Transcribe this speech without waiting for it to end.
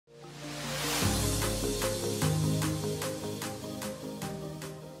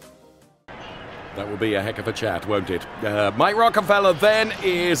That will be a heck of a chat, won't it? Mike Rockenfeller then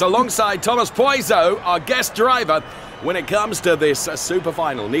is alongside Thomas Poizot, our guest driver. When it comes to this super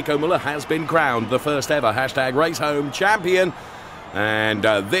final, Nico Müller has been crowned the first ever #RaceHome champion. And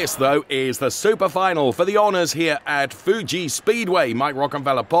this, though, is the super final for the honours here at Fuji Speedway. Mike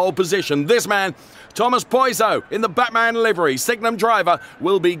Rockenfeller, pole position. This man, Thomas Poizot, in the Batman livery, Signum driver,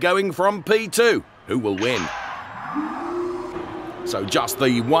 will be going from P2. Who will win? So just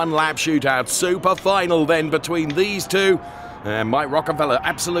the one-lap shootout super final then between these two. And Mike Rockenfeller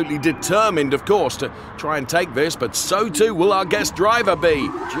absolutely determined, of course, to try and take this, but so too will our guest driver be,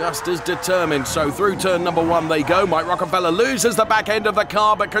 just as determined. So through turn number 1 they go. Mike Rockenfeller loses the back end of the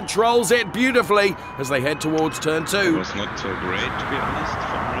car, but controls it beautifully as they head towards turn 2. It was not so great, to be honest,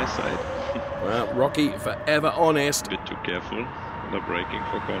 from my side. Well, Rocky, forever honest. A bit too careful, not braking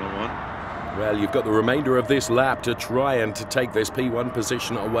for corner 1. Well, you've got the remainder of this lap to try and to take this P1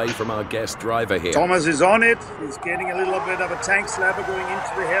 position away from our guest driver here. Thomas is on it. He's getting a little bit of a tank slapper going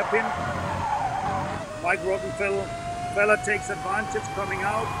into the hairpin. Mike Rockenfeller takes advantage coming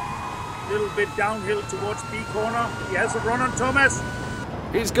out. A little bit downhill towards B corner. He has a run on Thomas.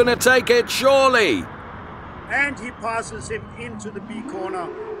 He's going to take it, surely. And he passes him into the B corner.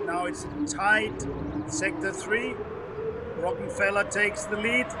 Now it's tight. Sector 3. Rockenfeller takes the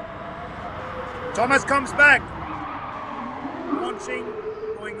lead. Thomas comes back, launching,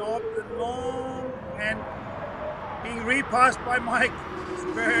 going up the long and being repassed by Mike. It's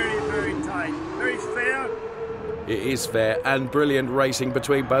very, very tight, very fair. It is fair and brilliant racing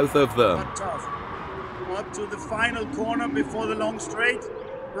between both of them. Not tough. Up to the final corner before the long straight.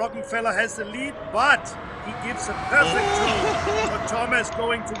 Rockenfeller has the lead, but he gives a perfect turn for Thomas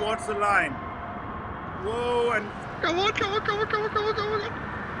going towards the line. Whoa, and Come on.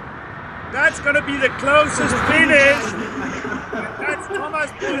 that's going to be the closest finish. That's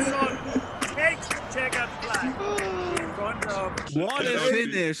Thomas Poizot takes the checkered flag in front of What a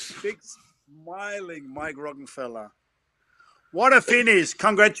finish. big smiling Mike Rockenfeller. What a finish.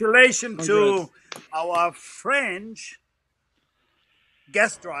 Congratulations to our French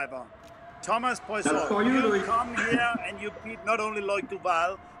guest driver, Thomas Poizot. You come here and you beat not only Loic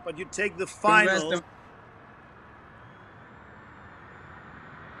Duval, but you take the final